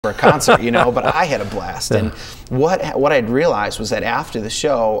for a concert, you know, but I had a blast. And what I'd realized was that after the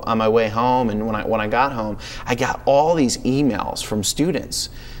show, on my way home, and when I got home, I got all these emails from students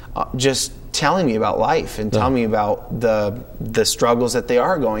just telling me about life and telling me about the struggles that they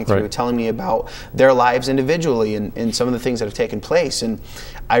are going through, telling me about their lives individually and some of the things that have taken place. And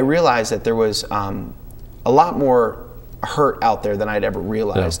I realized that there was a lot more hurt out there than I'd ever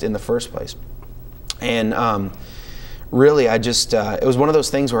realized in the first place. And really, I just, it was one of those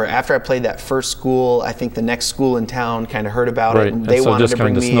things where after I played that first school, I think the next school in town kind of heard about it. And they wanted to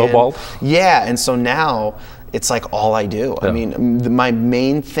bring me in. Yeah, and so now it's like all I do. I mean, my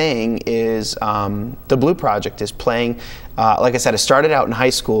main thing is the Blue Project is playing. Like I said, I started out in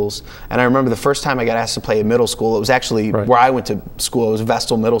high schools, and I remember the first time I got asked to play in middle school, it was actually where I went to school. It was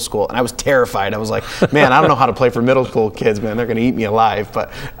Vestal Middle School, and I was terrified. I was like, man, I don't know how to play for middle school kids, man. They're going to eat me alive.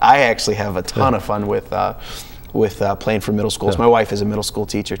 But I actually have a ton of fun with playing for middle schools. My wife is a middle school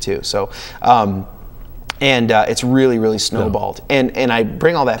teacher too, so it's really, really snowballed. And I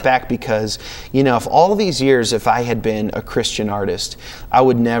bring all that back because, you know, if all these years, if I had been a Christian artist, I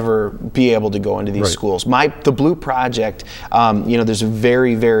would never be able to go into these schools. The Blue Project, you know, there's a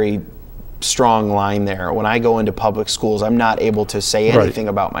very, very strong line there. When I go into public schools, I'm not able to say anything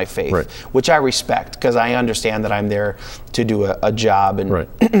about my faith, which I respect because I understand that I'm there to do a job and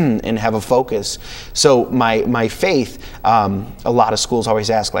and have a focus. So my faith, a lot of schools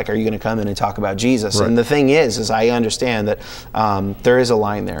always ask, like, are you going to come in and talk about Jesus? And the thing is I understand that there is a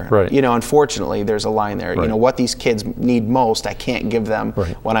line there. You know, unfortunately, there's a line there. You know, what these kids need most, I can't give them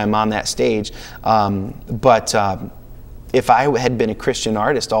when I'm on that stage. If I had been a Christian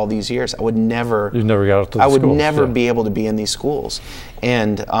artist all these years, I would never. You never got out to the I would schools, never be able to be in these schools,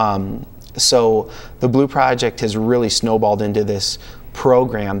 and so the Blue Project has really snowballed into this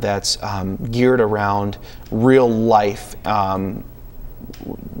program that's geared around real life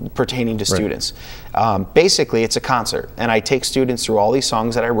pertaining to students. Basically, it's a concert, and I take students through all these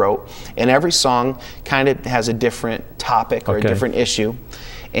songs that I wrote, and every song kind of has a different topic or a different issue.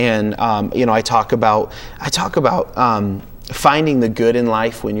 And you know, I talk about finding the good in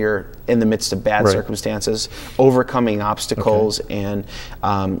life when you're in the midst of bad circumstances, overcoming obstacles, and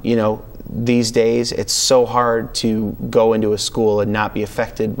you know, these days it's so hard to go into a school and not be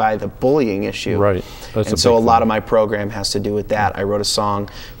affected by the bullying issue. And so a lot of my program has to do with that. I wrote a song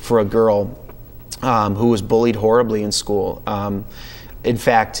for a girl who was bullied horribly in school. In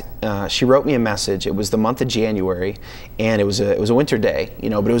fact, she wrote me a message. It was the month of January, and it was a winter day, you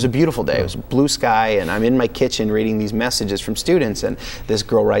know, but it was a beautiful day. It was blue sky, and I'm in my kitchen reading these messages from students, and this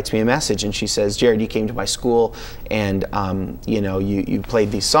girl writes me a message, and she says, Jared, you came to my school, and you know, you played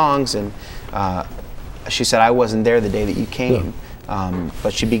these songs, and she said, I wasn't there the day that you came.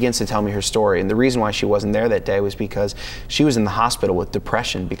 But she begins to tell me her story, and the reason why she wasn't there that day was because she was in the hospital with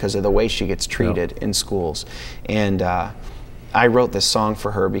depression because of the way she gets treated in schools. And I wrote this song for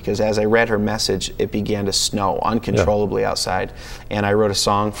her because as I read her message, it began to snow uncontrollably outside. And I wrote a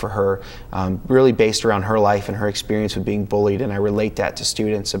song for her really based around her life and her experience with being bullied, and I relate that to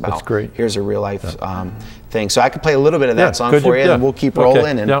students about here's a real life thing. So I could play a little bit of that song for you, and we'll keep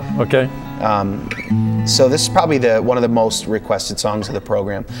rolling. And, so this is probably one of the most requested songs of the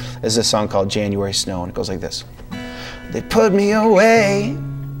program. This is a song called January Snow, and it goes like this. They put me away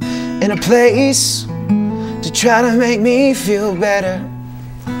in a place to try to make me feel better,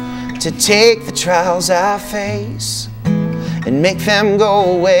 to take the trials I face and make them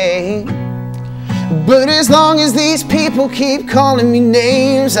go away. But as long as these people keep calling me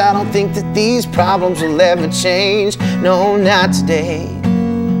names, I don't think that these problems will ever change. No, not today.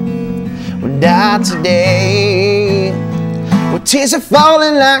 Well, not today. Well, tears are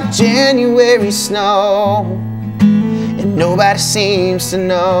falling like January snow, and nobody seems to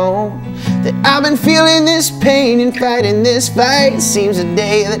know that I've been feeling this pain and fighting this fight. It seems the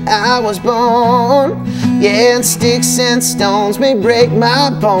day that I was born. Yeah, and sticks and stones may break my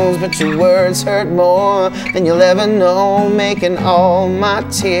bones, but your words hurt more than you'll ever know, making all my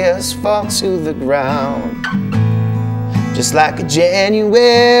tears fall to the ground, just like a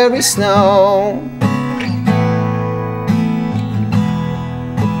January snow.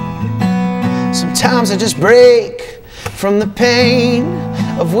 Sometimes I just break from the pain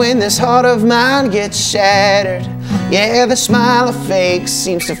of when this heart of mine gets shattered. Yeah, the smile I fake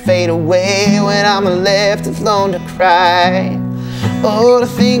seems to fade away when I'm left alone to cry. Oh, to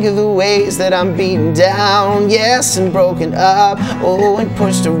think of the ways that I'm beaten down, yes, and broken up, oh, and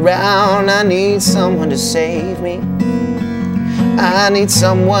pushed around. I need someone to save me. I need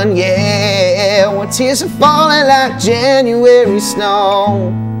someone, yeah. When tears are falling like January snow,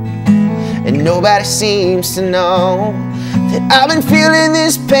 and nobody seems to know that I've been feeling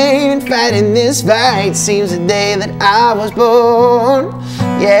this pain and fighting this fight. Seems the day that I was born.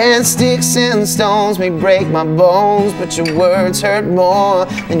 Yeah, and sticks and stones may break my bones, but your words hurt more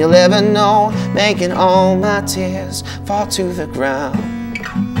than you'll ever know, making all my tears fall to the ground,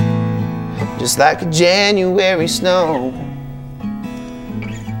 just like a January snow.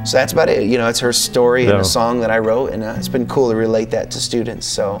 So that's about it. You know, it's her story and a song that I wrote, and it's been cool to relate that to students.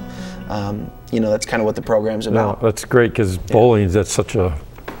 So, you know, that's kind of what the program's about. No, that's great, because bullying, that's such a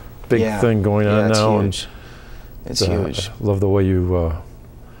big thing going on now. Huge. It's huge. I love the way you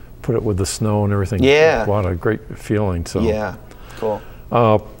put it with the snow and everything. Yeah. What a great feeling. So yeah, cool.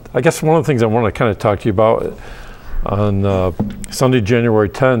 I guess one of the things I want to kind of talk to you about, on Sunday, January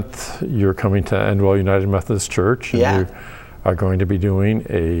 10th, you're coming to Endwell United Methodist Church. And you are going to be doing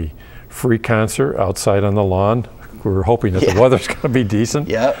a free concert outside on the lawn. We're hoping that the weather's going to be decent.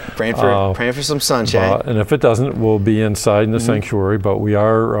 Yep, praying for some sunshine. And if it doesn't, we'll be inside in the sanctuary. But we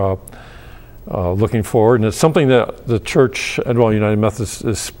are looking forward, and it's something that the church, Endwell United Methodist,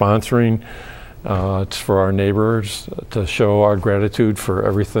 is sponsoring. It's for our neighbors to show our gratitude for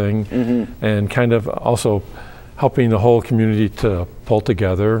everything, and kind of also helping the whole community to pull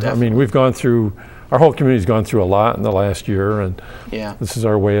together. Definitely. I mean, we've gone through, our whole community's gone through a lot in the last year, and this is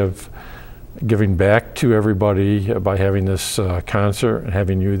our way of giving back to everybody by having this concert and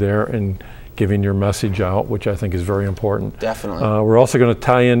having you there and giving your message out, which I think is very important. Definitely. We're also going to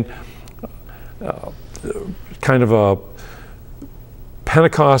tie in kind of a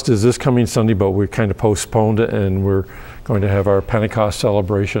Pentecost is this coming Sunday, but we kind of postponed it, and we're going to have our Pentecost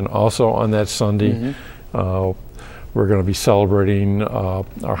celebration also on that Sunday. We're going to be celebrating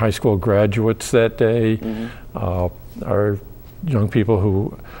our high school graduates that day, our young people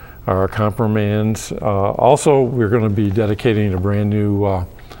who are our comprimands. Also, we're going to be dedicating a brand new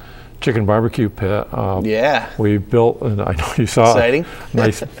chicken barbecue pit. We built, and I know you saw a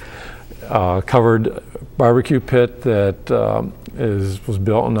nice covered barbecue pit that was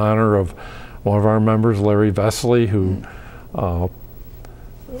built in honor of one of our members, Larry Vesley, who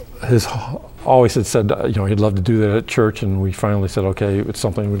has always had said, you know, he'd love to do that at church, and we finally said, okay, it's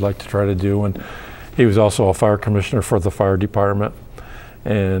something we'd like to try to do. And he was also a fire commissioner for the fire department,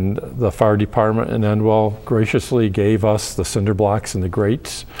 and the fire department in Endwell graciously gave us the cinder blocks and the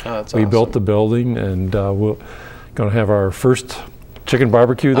grates. We built the building, and we're going to have our first chicken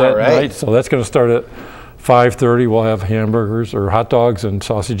barbecue that night. So that's going to start at 5:30. We'll have hamburgers or hot dogs and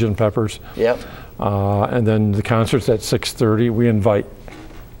sausage and peppers. And then the concert's at 6:30. We invite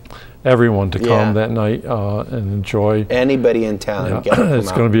everyone to come that night and enjoy. Anybody in town.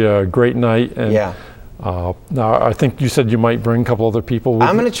 It's going to be a great night. And now I think you said you might bring a couple other people with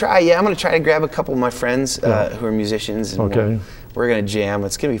I'm going to try. I'm going to try to grab a couple of my friends who are musicians. And we're going to jam.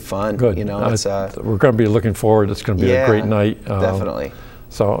 It's going to be fun. Good. You know, it's, we're going to be looking forward. It's going to be a great night. Definitely.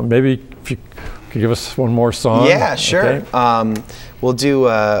 So maybe if you could give us one more song. Yeah, sure. Okay. We'll do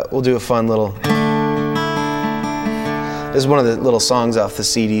a fun little. This is one of the little songs off the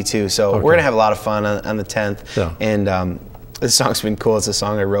CD too. So we're gonna have a lot of fun on the 10th. And this song's been cool. It's a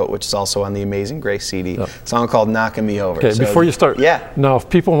song I wrote, which is also on the Amazing Grace CD. A song called "Knocking Me Over." Okay. So, before you start. Now, if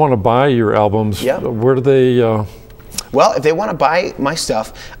people want to buy your albums, where do they? Well, if they want to buy my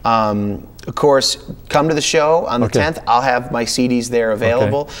stuff, of course, come to the show on the 10th. I'll have my CDs there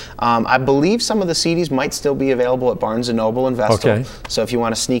available. I believe some of the CDs might still be available at Barnes & Noble and Vestal. So if you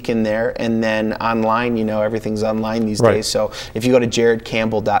want to sneak in there. And then online, you know, everything's online these days. So if you go to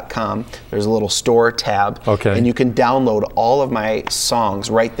jaredcampbell.com, there's a little store tab. And you can download all of my songs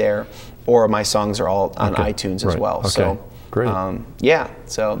right there. Or my songs are all on iTunes as well. So, great. Yeah,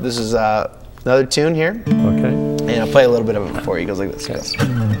 so this is another tune here. And I'll play a little bit of it for you. It goes like this.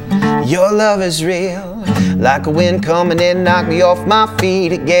 Your love is real, like a wind coming in, knock me off my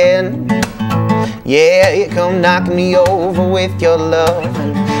feet again. Yeah, you come knocking me over with your love.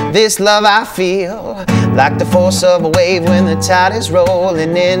 And this love I feel, like the force of a wave when the tide is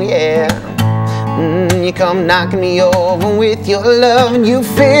rolling in, you come knocking me over with your love. And you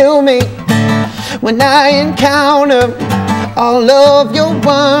feel me when I encounter all of your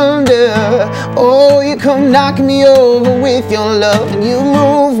wonder. Oh, you come knocking me over with your love, and you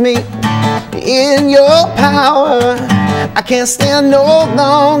move me in your power. I can't stand no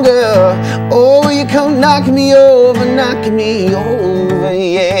longer. Oh, you come knocking me over,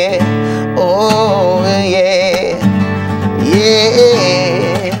 yeah. Oh, yeah,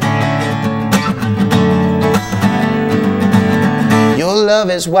 yeah. Your love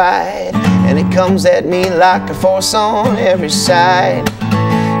is wide, and it comes at me like a force on every side.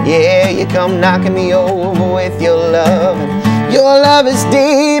 Yeah, you come knocking me over with your love. And Your love is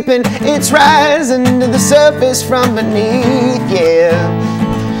deep and it's rising to the surface from beneath, yeah.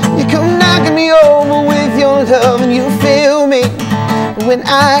 You come knocking me over with your love and you feel me when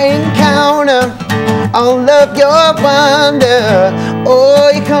I encounter all of your wonder. Oh,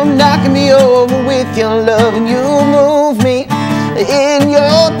 you come knocking me over with your love and you move me in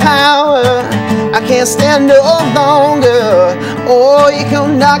your power. I can't stand no longer. Oh, you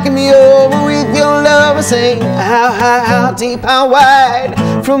come knocking me over with your love and saying, how high, how deep, how wide,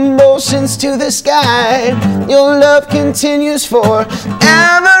 from oceans to the sky. Your love continues forever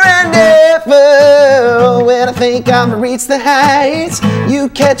and ever. When I think I've reached the heights, you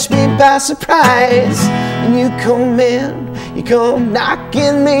catch me by surprise. And you come in, you come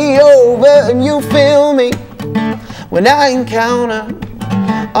knocking me over, and you feel me when I encounter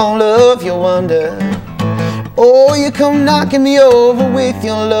all of your wonder. Oh, you come knocking me over with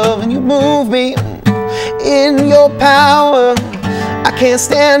your love and you move me in your power. I can't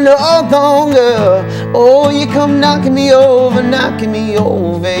stand no longer. Oh, you come knocking me over,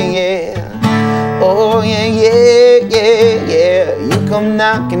 yeah. Oh, yeah, yeah, yeah, yeah. You come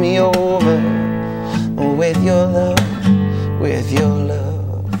knocking me over with your love, with your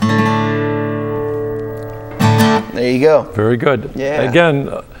love. There you go. Very good. Yeah. Again,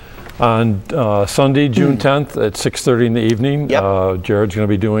 on Sunday, June 10th at 6:30 in the evening, Yep. Jared's going to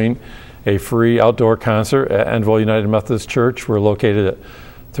be doing a free outdoor concert at Endwell United Methodist Church. We're located at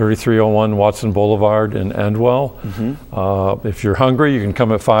 3301 Watson Boulevard in Endwell. If you're hungry, you can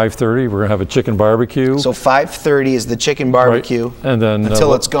come at 5:30. We're going to have a chicken barbecue. So 5:30 is the chicken barbecue, Right. And then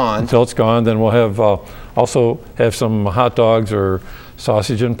until it's gone. Until it's gone. Then we'll have also have some hot dogs or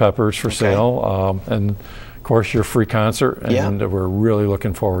sausage and peppers for sale. And of course, your free concert, and we're really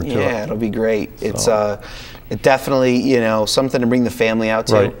looking forward to it. Yeah, it'll be great. It's it definitely, you know, something to bring the family out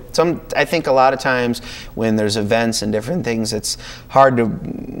to. Right. I think a lot of times when there's events and different things, it's hard to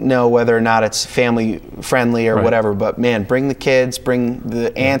know whether or not it's family friendly or whatever. But man, bring the kids, bring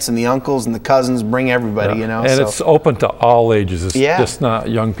the aunts and the uncles and the cousins, bring everybody. You know, and it's open to all ages. It's just not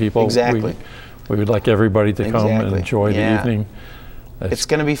young people. Exactly. We would like everybody to come and enjoy the evening. It's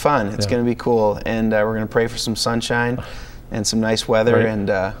going to be fun. It's going to be cool, and we're going to pray for some sunshine and some nice weather, and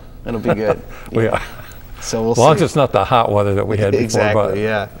it'll be good. So we'll see. As long as it's not the hot weather that we had before, exactly,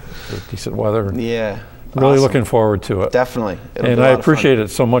 but decent weather. Yeah. Really looking forward to it. Definitely. And I appreciate it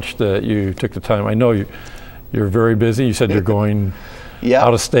so much that you took the time. I know you're very busy. You said you're going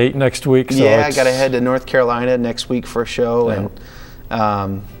out of state next week. So I got to head to North Carolina next week for a show, and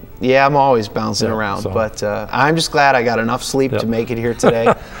I'm always bouncing around, but I'm just glad I got enough sleep to make it here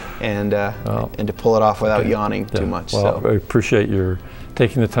today, and to pull it off without yawning too much. Well, I appreciate your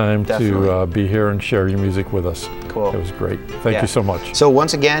taking the time to be here and share your music with us. Cool. It was great. Thank you so much. So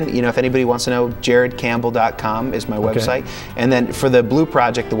once again, you know, if anybody wants to know, jaredcampbell.com is my website, and then for the Blue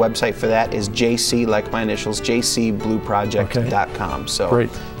Project, the website for that is JC, like my initials, jcblueproject.com. So great.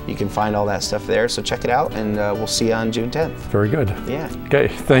 You can find all that stuff there, so check it out, and we'll see you on June 10th. Very good. Yeah. Okay,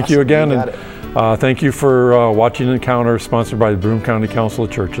 thank you again, and thank you for watching Encounter, sponsored by the Broome County Council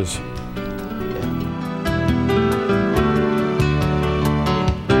of Churches.